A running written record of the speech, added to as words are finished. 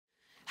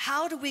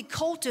how do we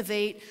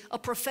cultivate a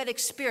prophetic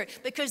spirit?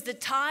 Because the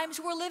times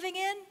we're living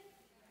in,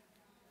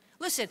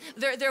 listen,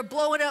 they're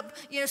blowing up,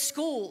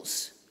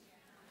 schools,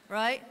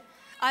 right?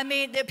 I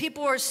mean,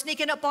 people are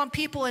sneaking up on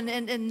people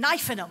and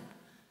knifing them.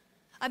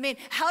 I mean,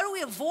 how do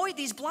we avoid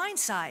these blind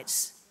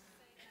sides?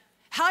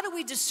 How do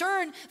we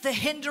discern the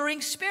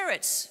hindering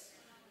spirits?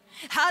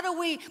 How do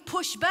we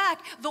push back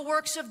the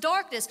works of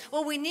darkness?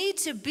 Well, we need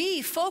to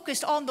be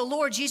focused on the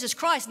Lord Jesus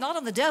Christ, not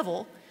on the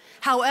devil.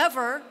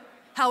 However,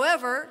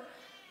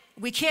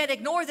 we can't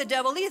ignore the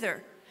devil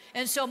either.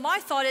 And so my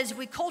thought is, if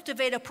we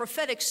cultivate a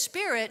prophetic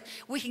spirit,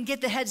 we can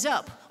get the heads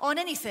up on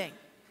anything.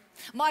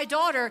 My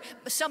daughter,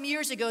 some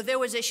years ago,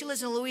 she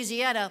lives in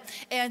Louisiana,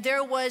 and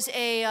there was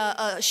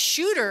a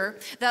shooter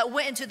that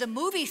went into the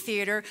movie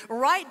theater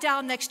right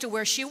down next to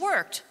where she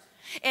worked.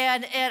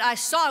 And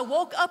I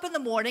woke up in the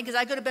morning, because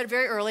I go to bed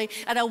very early,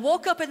 and I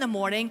woke up in the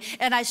morning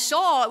and I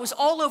saw, it was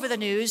all over the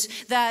news,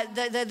 that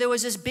there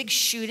was this big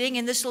shooting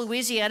in this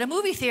Louisiana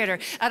movie theater.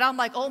 And I'm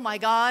like, oh my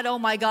God, oh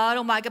my God,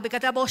 oh my God.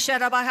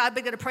 I've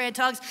been going to pray in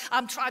tongues.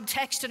 I'm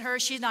texting her,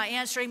 she's not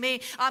answering me.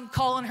 I'm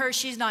calling her,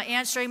 she's not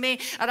answering me.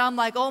 And I'm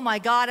like, oh my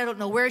God, I don't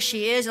know where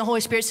she is. And the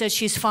Holy Spirit says,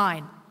 she's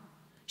fine.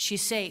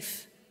 She's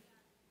safe.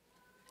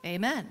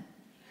 Amen.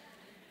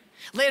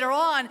 Later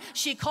on,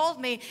 she called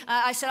me.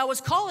 I said, I was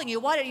calling you.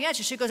 Why didn't you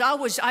answer? She goes,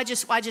 I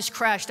just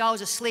crashed. I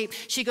was asleep.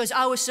 She goes,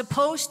 I was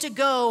supposed to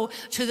go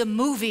to the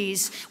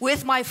movies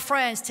with my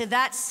friends to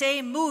that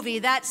same movie,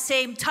 that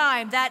same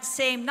time, that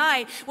same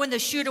night when the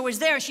shooter was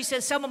there. She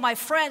said, some of my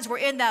friends were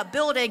in that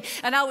building,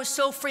 and I was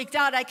so freaked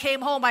out. I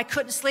came home, I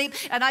couldn't sleep,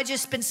 and I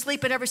just been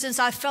sleeping ever since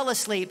I fell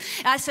asleep.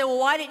 And I said, well,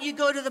 why didn't you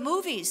go to the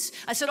movies?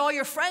 I said, all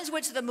your friends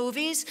went to the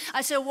movies.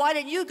 I said, why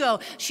didn't you go?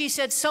 She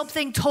said,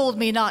 something told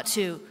me not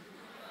to.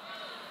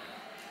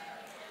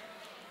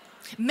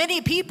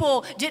 Many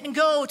people didn't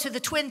go to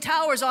the Twin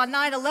Towers on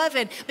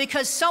 9/11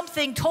 because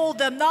something told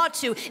them not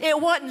to.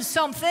 It wasn't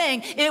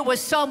something, it was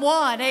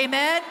someone.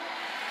 Amen?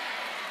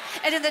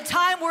 And in the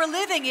time we're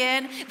living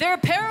in, there are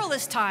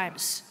perilous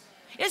times.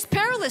 It's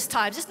perilous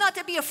times. It's not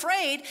to be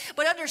afraid,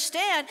 but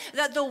understand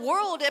that the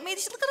world, look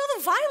at all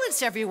the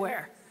violence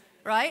everywhere,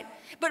 right?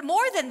 But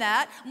more than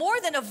that,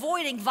 more than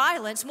avoiding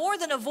violence, more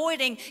than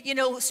avoiding,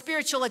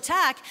 spiritual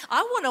attack,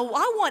 I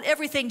want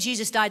everything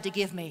Jesus died to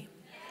give me.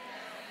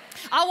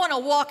 I want to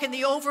walk in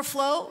the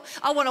overflow.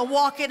 I want to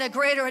walk in a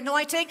greater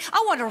anointing.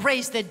 I want to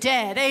raise the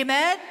dead.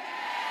 Amen?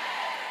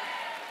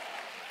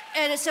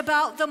 And it's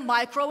about the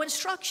micro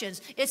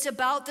instructions. It's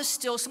about the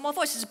still small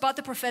voice. It's about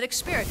the prophetic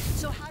spirit.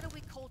 So how do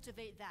we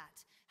cultivate that?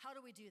 How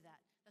do we do that?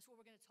 That's what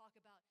we're going to talk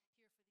about.